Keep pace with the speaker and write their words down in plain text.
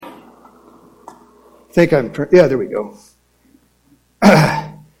there we go.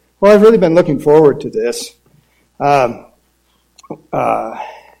 Well, I've really been looking forward to this.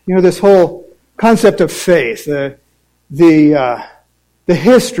 This whole concept of faith, the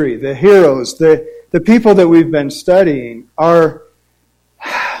history, the heroes, the people that we've been studying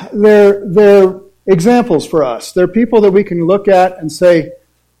they're examples for us. They're people that we can look at and say,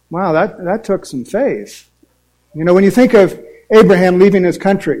 wow, that took some faith. When you think of Abraham leaving his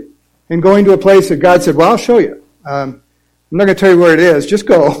country and going to a place that God said, well, I'll show you. I'm not going to tell you where it is. Just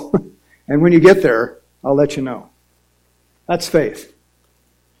go. And when you get there, I'll let you know. That's faith.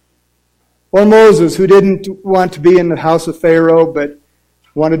 Or Moses, who didn't want to be in the house of Pharaoh, but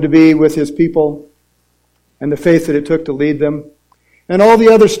wanted to be with his people, and the faith that it took to lead them. And all the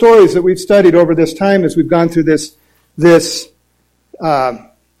other stories that we've studied over this time as we've gone through this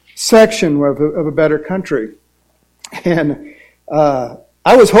section of a better country. And I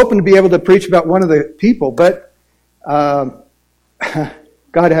was hoping to be able to preach about one of the people, but God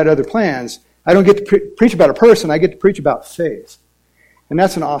had other plans. I don't get to preach about a person. I get to preach about faith. And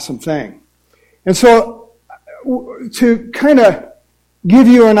that's an awesome thing. And so to kind of give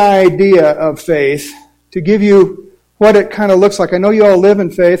you an idea of faith, to give you what it kind of looks like. I know you all live in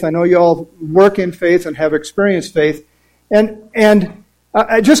faith. I know you all work in faith and have experienced faith. And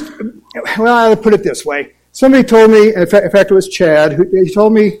I'll put it this way. Somebody told me, in fact it was Chad, he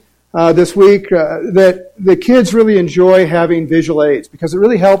told me this week that the kids really enjoy having visual aids because it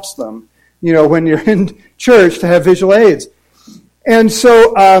really helps them, when you're in church to have visual aids. And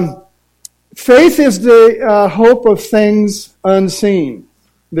so faith is the hope of things unseen,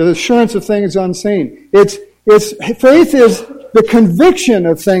 the assurance of things unseen. Faith is the conviction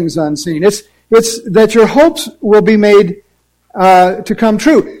of things unseen. It's that your hopes will be made to come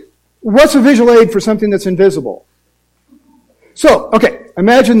true. What's a visual aid for something that's invisible? So, okay,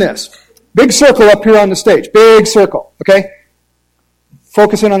 imagine this. Big circle up here on the stage. Big circle, okay?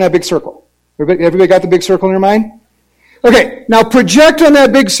 Focus in on that big circle. Everybody got the big circle in your mind? Okay, now project on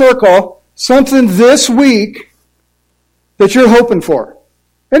that big circle something this week that you're hoping for.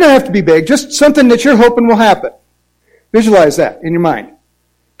 It doesn't have to be big, just something that you're hoping will happen. Visualize that in your mind.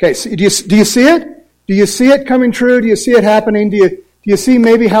 Okay, so do you see it? Do you see it coming true? Do you see it happening? Do you see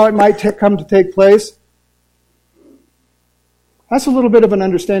maybe how it might come to take place? That's a little bit of an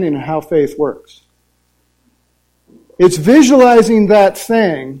understanding of how faith works. It's visualizing that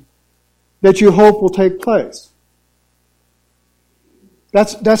thing that you hope will take place.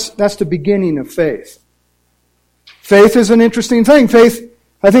 That's the beginning of faith. Faith is an interesting thing. Faith,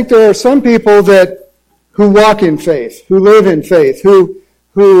 I think there are some people who walk in faith, who live in faith, who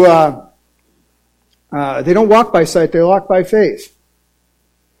they don't walk by sight, they walk by faith.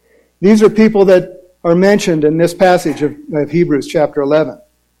 These are people that are mentioned in this passage of Hebrews chapter 11.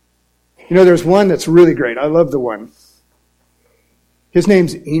 There's one that's really great. I love the one. His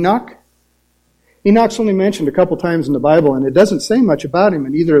name's Enoch. Enoch's only mentioned a couple times in the Bible, and it doesn't say much about him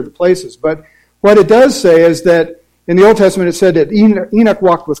in either of the places. But what it does say is that in the Old Testament it said that Enoch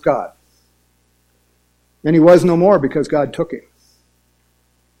walked with God. And he was no more because God took him.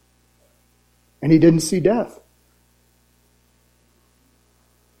 And he didn't see death.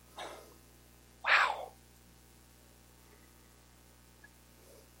 Wow.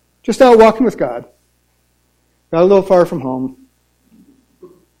 Just out walking with God. Got a little far from home.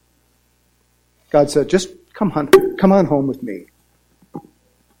 God said, just come on home with me.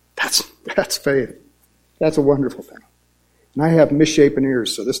 That's faith. That's a wonderful thing. And I have misshapen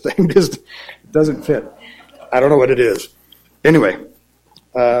ears, so this thing just doesn't fit. I don't know what it is. Anyway.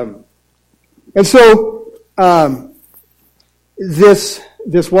 And so, this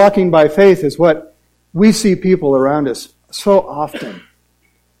walking by faith is what we see people around us so often.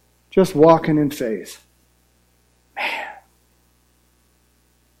 Just walking in faith. Man.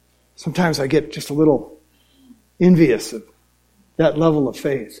 Sometimes I get just a little envious of that level of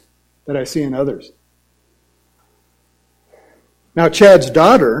faith that I see in others. Now, Chad's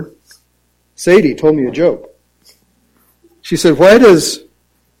daughter, Sadie, told me a joke. She said, why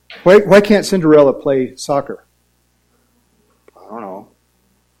can't Cinderella play soccer? I don't know.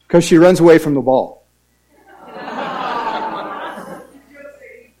 Because she runs away from the ball.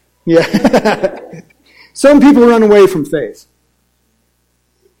 Yeah. Some people run away from faith.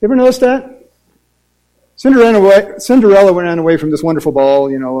 You ever notice that? Cinderella ran away from this wonderful ball,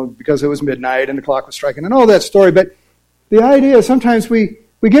 because it was midnight and the clock was striking and all that story. But the idea is sometimes we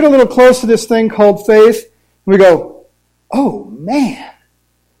get a little close to this thing called faith and we go, oh man.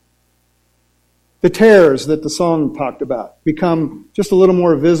 The terrors that the song talked about become just a little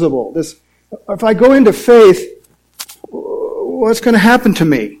more visible. If I go into faith, what's going to happen to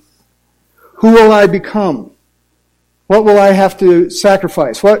me? Who will I become? What will I have to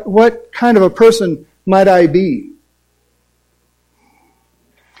sacrifice? What kind of a person might I be?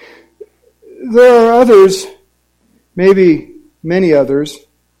 There are others, maybe many others,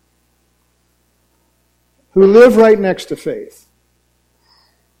 who live right next to faith.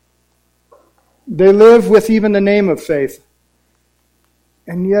 They live with even the name of faith,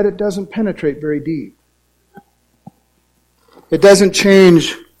 and yet it doesn't penetrate very deep. It doesn't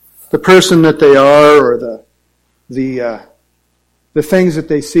change the person that they are or the things that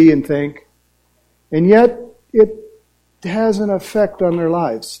they see and think, and yet it has an effect on their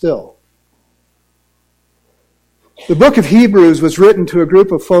lives still. The book of Hebrews was written to a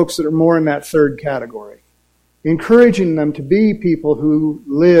group of folks that are more in that third category, encouraging them to be people who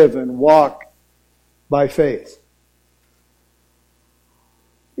live and walk by faith.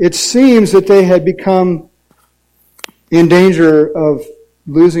 It seems that they had become in danger of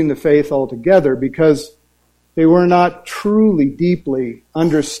losing the faith altogether because they were not truly, deeply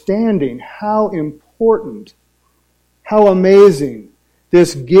understanding how important, how amazing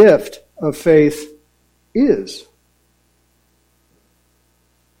this gift of faith is.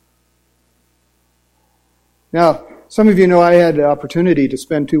 Now, some of you know I had the opportunity to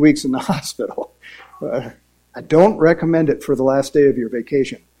spend 2 weeks in the hospital. I don't recommend it for the last day of your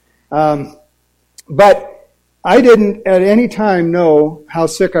vacation. But I didn't at any time know how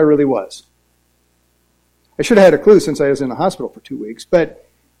sick I really was. I should have had a clue since I was in the hospital for 2 weeks, but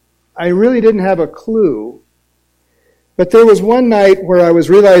I really didn't have a clue. But there was one night where I was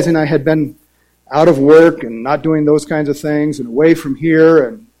realizing I had been out of work and not doing those kinds of things and away from here,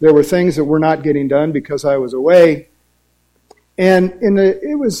 and there were things that were not getting done because I was away. And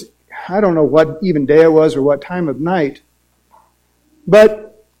it was, I don't know what even day it was or what time of night,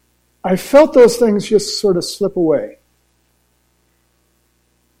 but I felt those things just sort of slip away.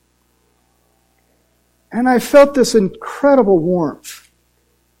 And I felt this incredible warmth,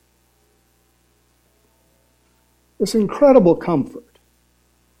 this incredible comfort.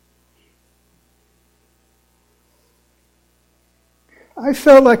 I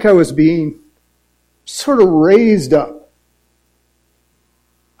felt like I was being sort of raised up.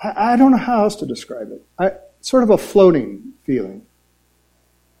 I don't know how else to describe it. Sort of a floating feeling.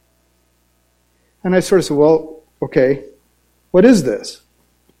 And I sort of said, well, okay, what is this?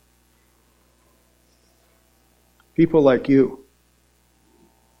 People like you.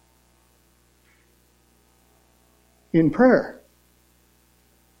 In prayer.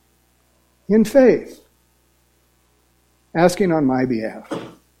 In faith. Asking on my behalf.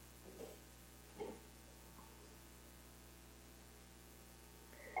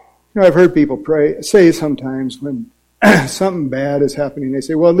 You know, I've heard people say sometimes when something bad is happening, they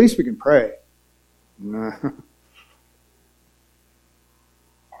say, well, at least we can pray. Nah.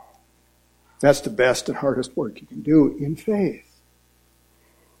 That's the best and hardest work you can do in faith.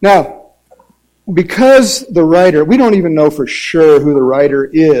 Now, because the writer, we don't even know for sure who the writer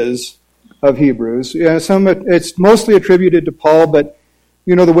is of Hebrews. It's mostly attributed to Paul, but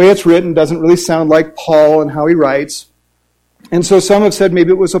you know the way it's written doesn't really sound like Paul and how he writes. And so some have said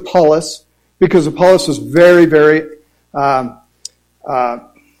maybe it was Apollos, because Apollos was very, very,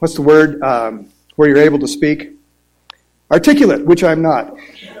 what's the word, where you're able to speak? Articulate, which I'm not.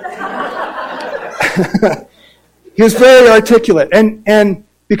 He was very articulate. And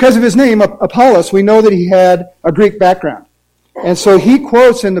because of his name, Apollos, we know that he had a Greek background. And so he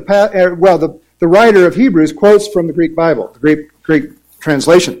quotes in the writer of Hebrews quotes from the Greek Bible, the Greek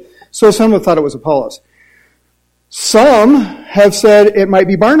translation. So some have thought it was Apollos. Some have said it might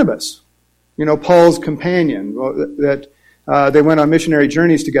be Barnabas, you know, Paul's companion, that they went on missionary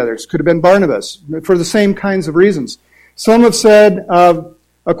journeys together. It could have been Barnabas for the same kinds of reasons. Some have said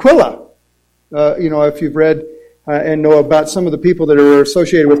Aquila. You know, if you've read and know about some of the people that are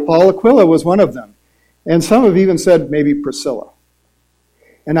associated with Paul, Aquila was one of them. And some have even said maybe Priscilla.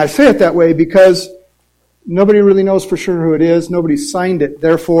 And I say it that way because nobody really knows for sure who it is. Nobody signed it.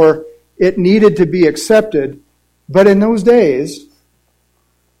 Therefore, it needed to be accepted. But in those days,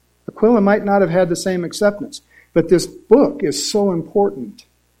 Aquila might not have had the same acceptance. But this book is so important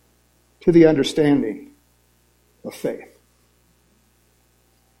to the understanding of faith.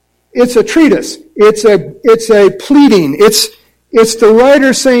 It's a treatise. It's a pleading. It's the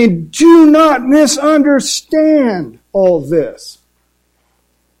writer saying, do not misunderstand all this.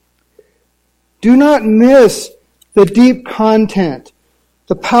 Do not miss the deep content,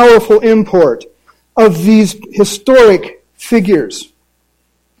 the powerful import of these historic figures.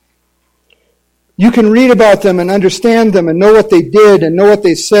 You can read about them and understand them and know what they did and know what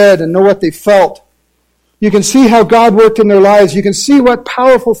they said and know what they felt. You can see how God worked in their lives. You can see what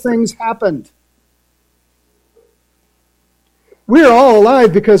powerful things happened. We are all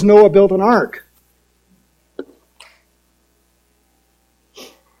alive because Noah built an ark.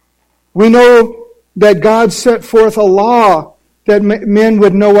 We know that God set forth a law that men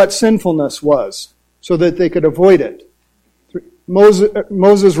would know what sinfulness was so that they could avoid it.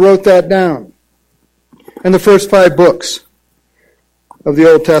 Moses wrote that down in the first 5 books of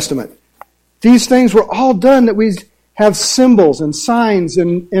the Old Testament. These things were all done that we have symbols and signs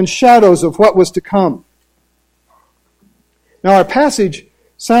and shadows of what was to come. Now our passage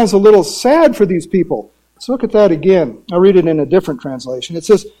sounds a little sad for these people. Let's look at that again. I'll read it in a different translation. It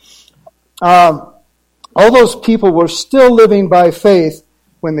says, all those people were still living by faith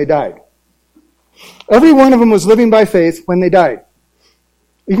when they died. Every one of them was living by faith when they died.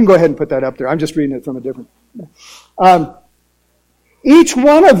 You can go ahead and put that up there. I'm just reading it from a different... each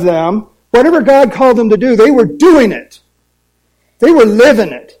one of them, whatever God called them to do, they were doing it. They were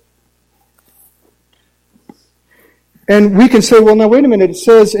living it. And we can say, well, now wait a minute. It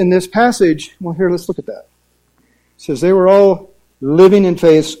says in this passage, well, here, let's look at that. It says they were all living in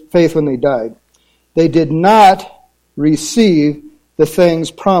faith when they died. They did not receive the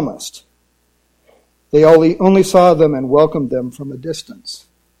things promised. They only saw them and welcomed them from a distance.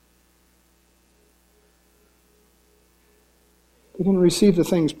 They didn't receive the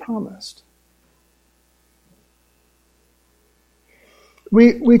things promised.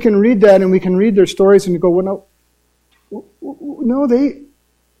 We can read that and we can read their stories and go, well, no,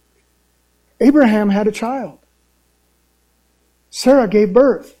 Abraham had a child. Sarah gave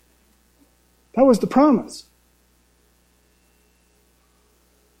birth. That was the promise.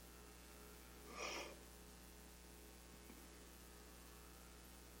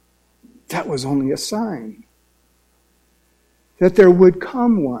 That was only a sign that there would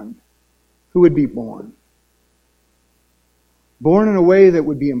come one who would be born. Born in a way that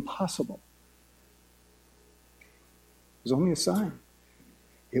would be impossible. It was only a sign.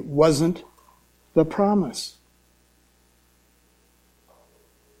 It wasn't the promise.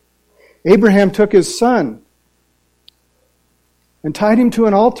 Abraham took his son and tied him to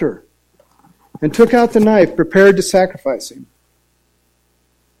an altar and took out the knife, prepared to sacrifice him.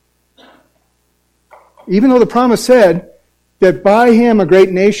 Even though the promise said that by him a great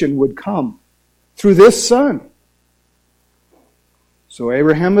nation would come through this son. So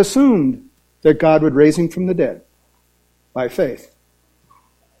Abraham assumed that God would raise him from the dead by faith.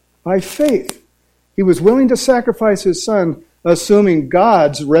 By faith. He was willing to sacrifice his son, assuming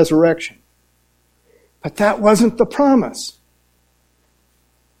God's resurrection. But that wasn't the promise.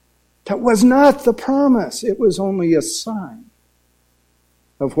 That was not the promise. It was only a sign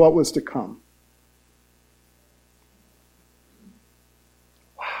of what was to come.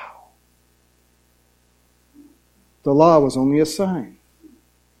 Wow. The law was only a sign.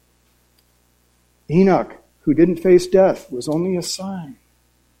 Enoch, who didn't face death, was only a sign.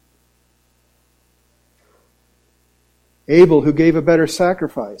 Abel, who gave a better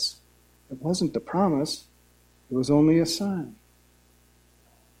sacrifice, it wasn't the promise, it was only a sign.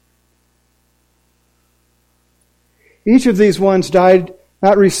 Each of these ones died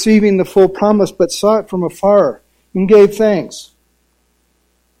not receiving the full promise, but saw it from afar and gave thanks.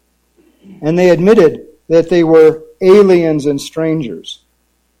 And they admitted that they were aliens and strangers.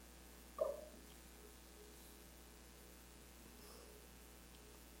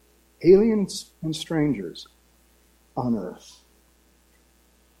 Aliens and strangers on earth.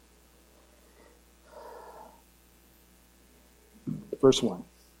 Verse 1.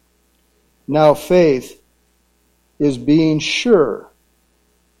 Now faith is being sure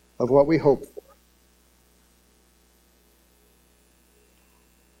of what we hope for.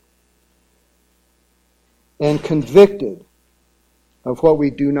 And convicted of what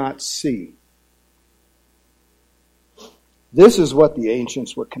we do not see. This is what the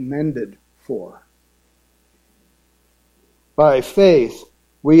ancients were commended for. By faith,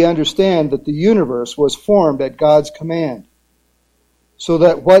 we understand that the universe was formed at God's command, so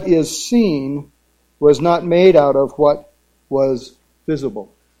that what is seen was not made out of what was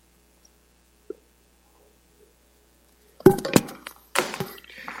visible.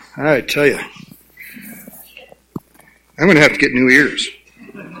 I tell you, I'm going to have to get new ears.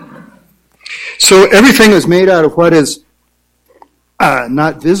 So everything is made out of what is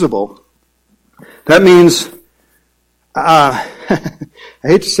not visible. That means, I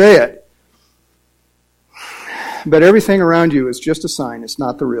hate to say it, but everything around you is just a sign. It's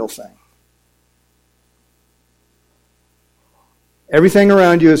not the real thing. Everything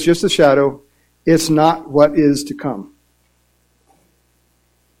around you is just a shadow. It's not what is to come.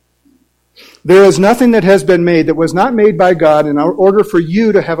 There is nothing that has been made that was not made by God in order for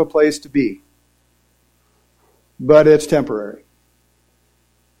you to have a place to be. But it's temporary.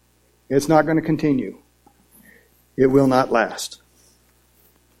 It's not going to continue. It will not last.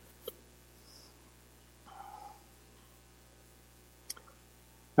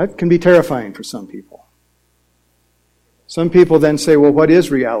 That can be terrifying for some people. Some people then say, well, what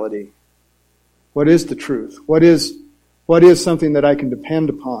is reality? What is the truth? What is something that I can depend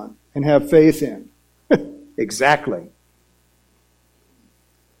upon and have faith in? Exactly.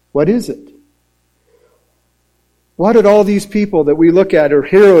 What is it? What did all these people that we look at are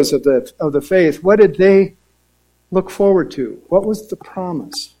heroes of the faith, what did they look forward to? What was the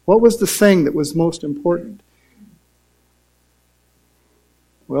promise? What was the thing that was most important?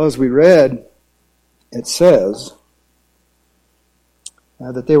 Well, as we read, it says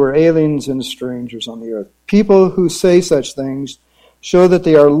that they were aliens and strangers on the earth. People who say such things show that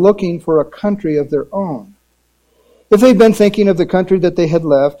they are looking for a country of their own. If they'd been thinking of the country that they had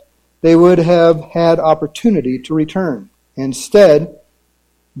left, they would have had opportunity to return. Instead,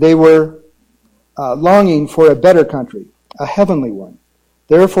 they were longing for a better country, a heavenly one.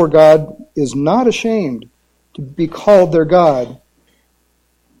 Therefore, God is not ashamed to be called their God,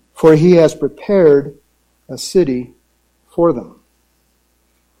 for he has prepared a city for them.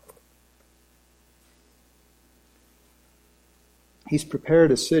 He's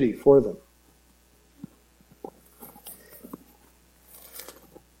prepared a city for them.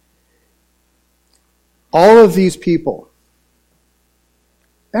 All of these people,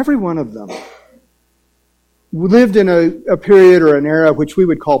 every one of them, lived in a period or an era which we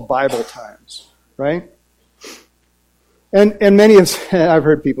would call Bible times, right? And many of, I've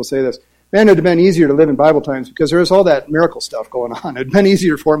heard people say this, man, it would have been easier to live in Bible times because there was all that miracle stuff going on. It would have been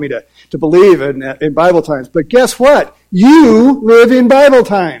easier for me to believe in Bible times. But guess what? You live in Bible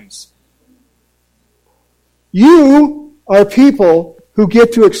times. You are people who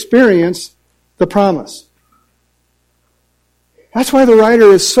get to experience the promise. That's why the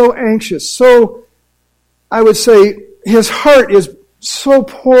writer is so anxious, so, I would say, his heart is so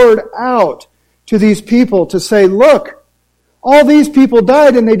poured out to these people to say, look, all these people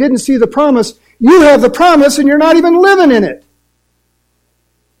died and they didn't see the promise. You have the promise and you're not even living in it.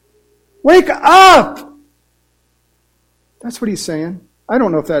 Wake up! That's what he's saying. I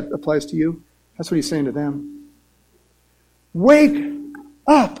don't know if that applies to you. That's what he's saying to them. Wake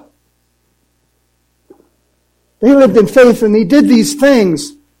up! They lived in faith and they did these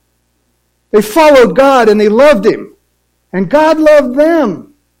things. They followed God and they loved him. And God loved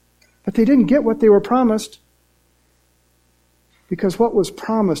them. But they didn't get what they were promised. Because what was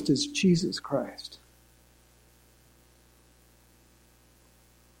promised is Jesus Christ.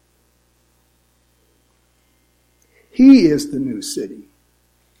 He is the new city.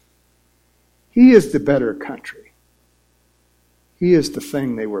 He is the better country. He is the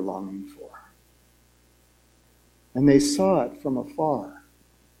thing they were longing for. And they saw it from afar,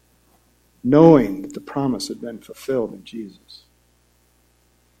 knowing that the promise had been fulfilled in Jesus.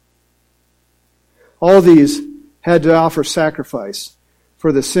 All these had to offer sacrifice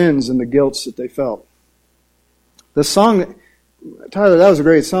for the sins and the guilts that they felt. The song, Tyler, that was a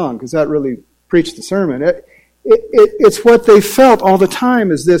great song because that really preached the sermon. It's what they felt all the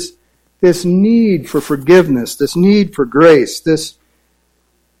time is this need for forgiveness, this need for grace, this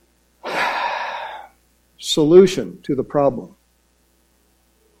solution to the problem.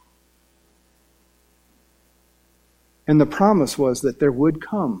 And the promise was that there would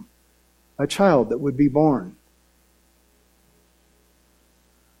come a child that would be born.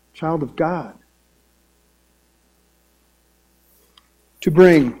 Child of God. To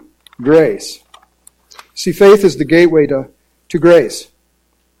bring grace. See, faith is the gateway to grace.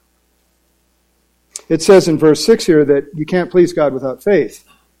 It says in verse 6 here that you can't please God without faith.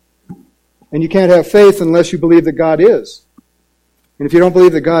 And you can't have faith unless you believe that God is. And if you don't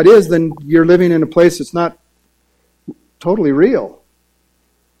believe that God is, then you're living in a place that's not totally real.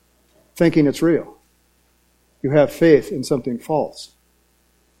 Thinking it's real. You have faith in something false.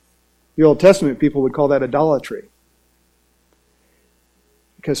 The Old Testament people would call that idolatry.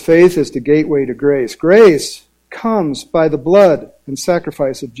 Because faith is the gateway to grace. Grace comes by the blood and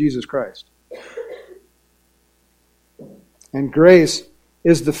sacrifice of Jesus Christ. And grace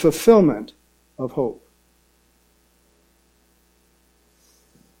is the fulfillment of hope.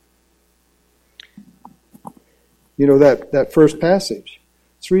 You know that first passage.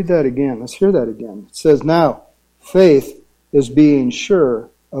 Let's read that again. Let's hear that again. It says, now, faith is being sure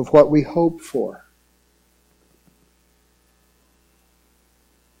of what we hope for.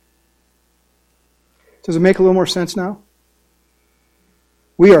 Does it make a little more sense now?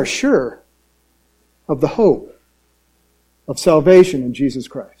 We are sure of the hope of salvation in Jesus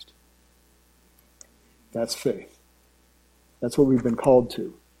Christ. That's faith. That's what we've been called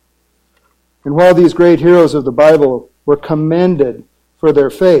to. And while these great heroes of the Bible were commended for their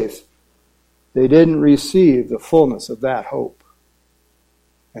faith, they didn't receive the fullness of that hope.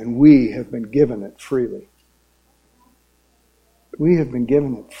 And we have been given it freely. We have been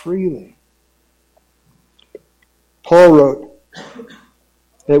given it freely. Paul wrote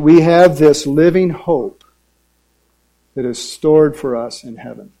that we have this living hope that is stored for us in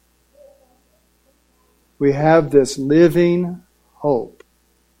heaven. We have this living hope.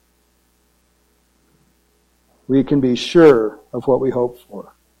 We can be sure of what we hope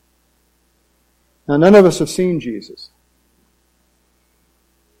for. Now, none of us have seen Jesus,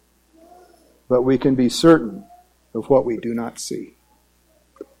 but we can be certain of what we do not see.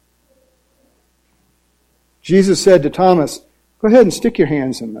 Jesus said to Thomas, go ahead and stick your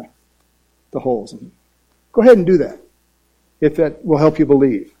hands in the holes. And go ahead and do that, if that will help you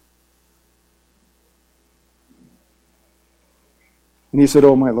believe. And he said,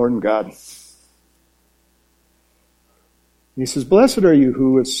 oh, my Lord and God. He says, blessed are you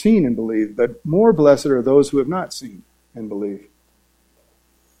who have seen and believed, but more blessed are those who have not seen and believed.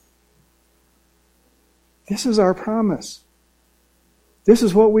 This is our promise. This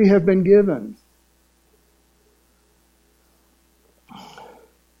is what we have been given.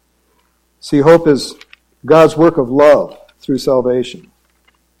 See, hope is God's work of love through salvation.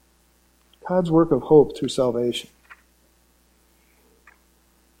 God's work of hope through salvation.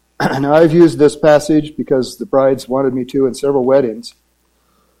 Now, I've used this passage because the brides wanted me to in several weddings.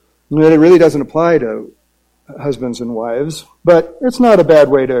 And it really doesn't apply to husbands and wives, but it's not a bad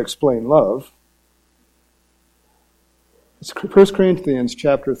way to explain love. It's 1 Corinthians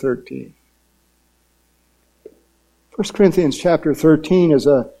chapter 13. 1 Corinthians chapter 13 is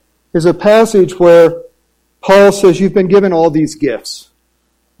a passage where Paul says you've been given all these gifts,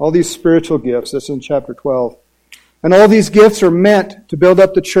 all these spiritual gifts. That's in chapter 12. And all these gifts are meant to build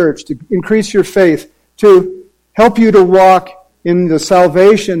up the church, to increase your faith, to help you to walk in the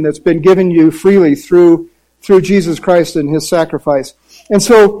salvation that's been given you freely through Jesus Christ and his sacrifice. And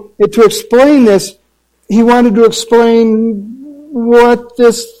so, to explain this, he wanted to explain what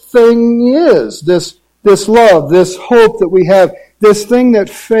this thing is, this love, this hope that we have, this thing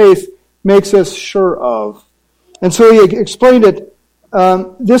that faith makes us sure of. And so he explained it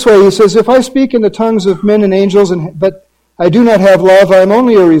this way. He says, if I speak in the tongues of men and angels, but I do not have love, I am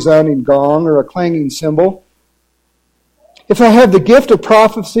only a resounding gong or a clanging cymbal. If I have the gift of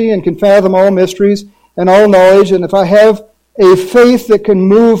prophecy and can fathom all mysteries and all knowledge, and if I have a faith that can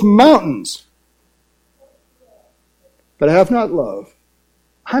move mountains, but I have not love,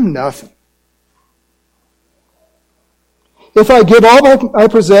 I'm nothing. If I give all I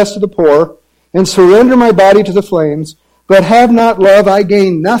possess to the poor and surrender my body to the flames, but have not love, I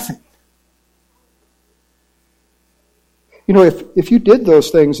gain nothing. You know, if you did those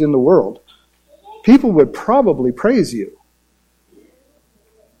things in the world, people would probably praise you.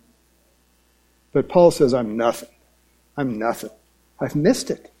 But Paul says, I'm nothing. I'm nothing. I've missed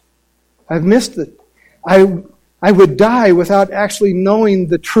it. I've missed it. I would die without actually knowing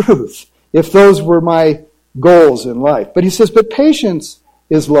the truth if those were my goals in life. But he says, but patience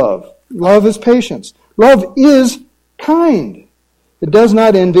is love. Love is patience. Love is kind. It does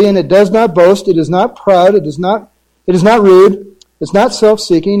not envy and it does not boast. It is not proud. It is not rude. It's not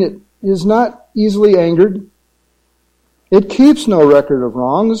self-seeking. It is not easily angered. It keeps no record of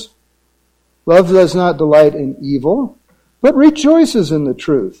wrongs. Love does not delight in evil, but rejoices in the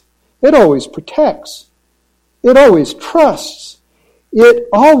truth. It always protects. It always trusts. It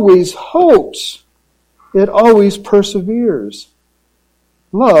always hopes. It always perseveres.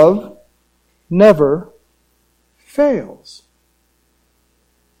 Love never fails.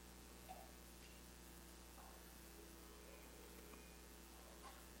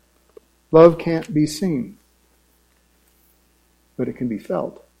 Love can't be seen, but it can be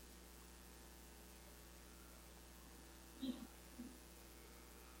felt.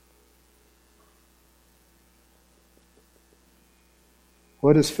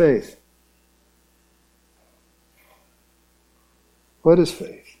 What is faith? What is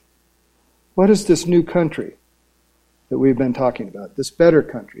faith? What is this new country that we've been talking about? This better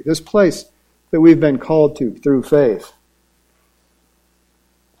country, this place that we've been called to through faith.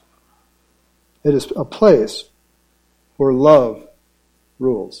 It is a place where love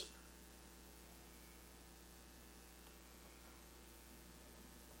rules.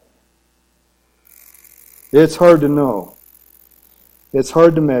 It's hard to know. It's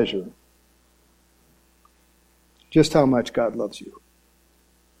hard to measure just how much God loves you.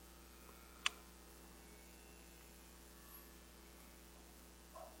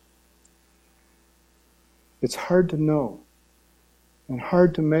 It's hard to know and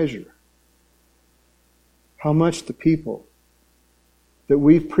hard to measure how much the people that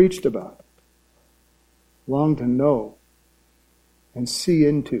we've preached about long to know and see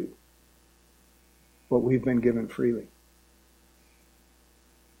into what we've been given freely.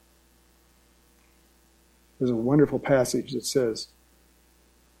 There's a wonderful passage that says,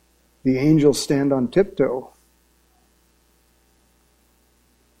 the angels stand on tiptoe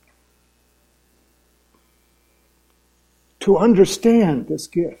to understand this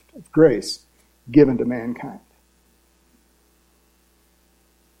gift of grace given to mankind.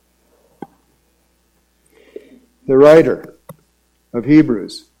 The writer of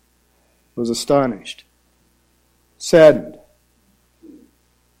Hebrews was astonished, saddened,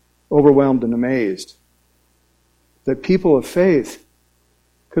 overwhelmed, and amazed that people of faith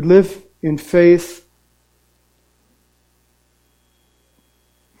could live in faith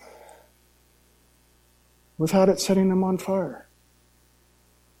without it setting them on fire.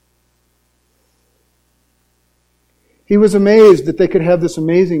 He was amazed that they could have this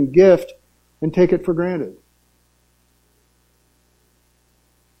amazing gift and take it for granted.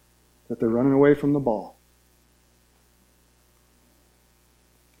 That they're running away from the ball.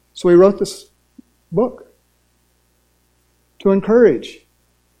 So he wrote this book to encourage,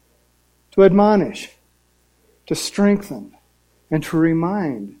 to admonish, to strengthen, and to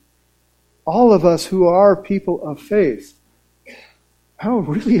remind all of us who are people of faith how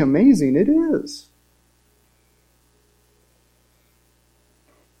really amazing it is.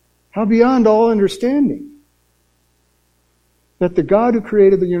 How beyond all understanding that the God who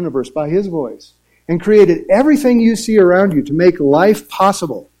created the universe by His voice and created everything you see around you to make life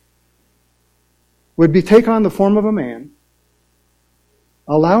possible would take on the form of a man,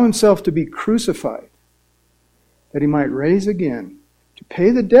 allow Himself to be crucified, that He might rise again to pay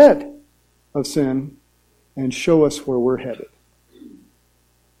the debt of sin and show us where we're headed.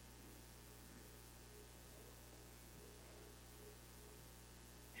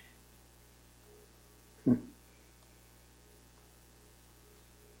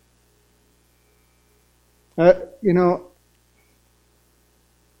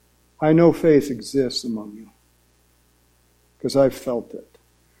 I know faith exists among you because I've felt it.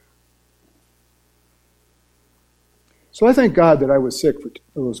 So I thank God that I was sick for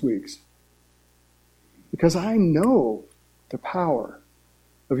those weeks because I know the power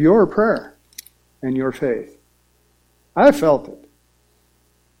of your prayer and your faith. I felt it.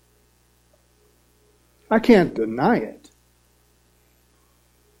 I can't deny it.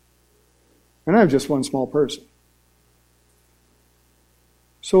 And I'm just one small person.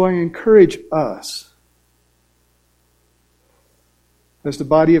 So I encourage us, as the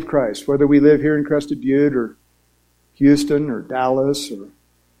body of Christ, whether we live here in Crested Butte or Houston or Dallas or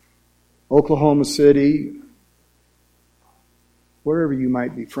Oklahoma City, wherever you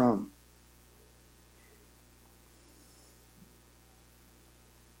might be from.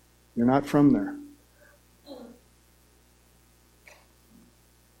 You're not from there.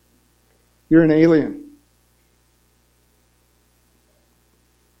 You're an alien.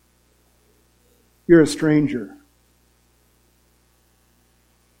 You're a stranger.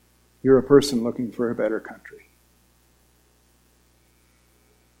 You're a person looking for a better country.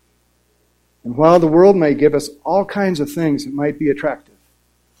 And while the world may give us all kinds of things that might be attractive,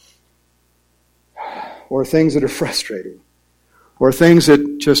 or things that are frustrating, or things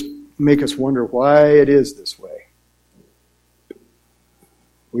that just make us wonder why it is this way,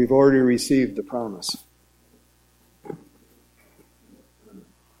 we've already received the promise.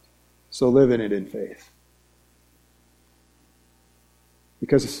 So live in it in faith.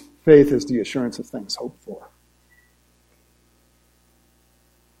 Because faith is the assurance of things hoped for.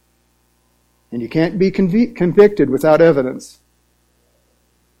 And you can't be convicted without evidence.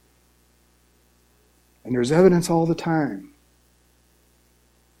 And there's evidence all the time.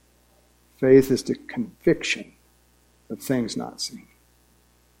 Faith is the conviction of things not seen.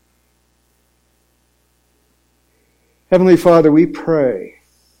 Heavenly Father, we pray.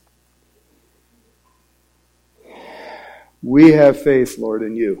 We have faith, Lord,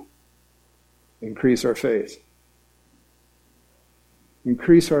 in you. Increase our faith.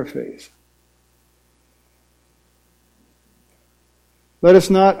 Increase our faith. Let us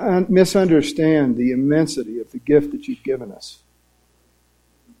not misunderstand the immensity of the gift that you've given us.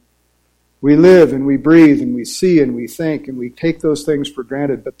 We live and we breathe and we see and we think and we take those things for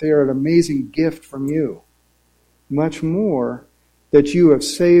granted, but they are an amazing gift from you. Much more that you have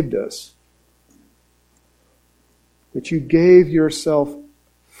saved us. That you gave yourself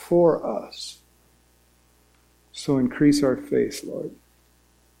for us. So increase our faith, Lord.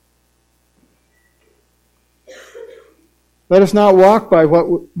 Let us not walk by what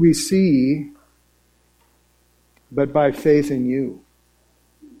we see, but by faith in you.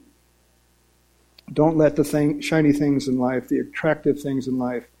 Don't let the shiny things in life, the attractive things in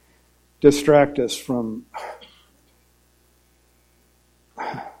life, distract us from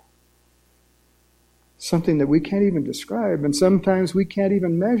something that we can't even describe and sometimes we can't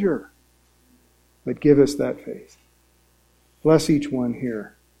even measure. But give us that faith. Bless each one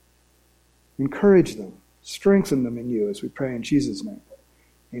here. Encourage them. Strengthen them in you as we pray in Jesus' name.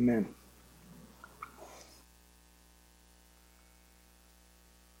 Amen.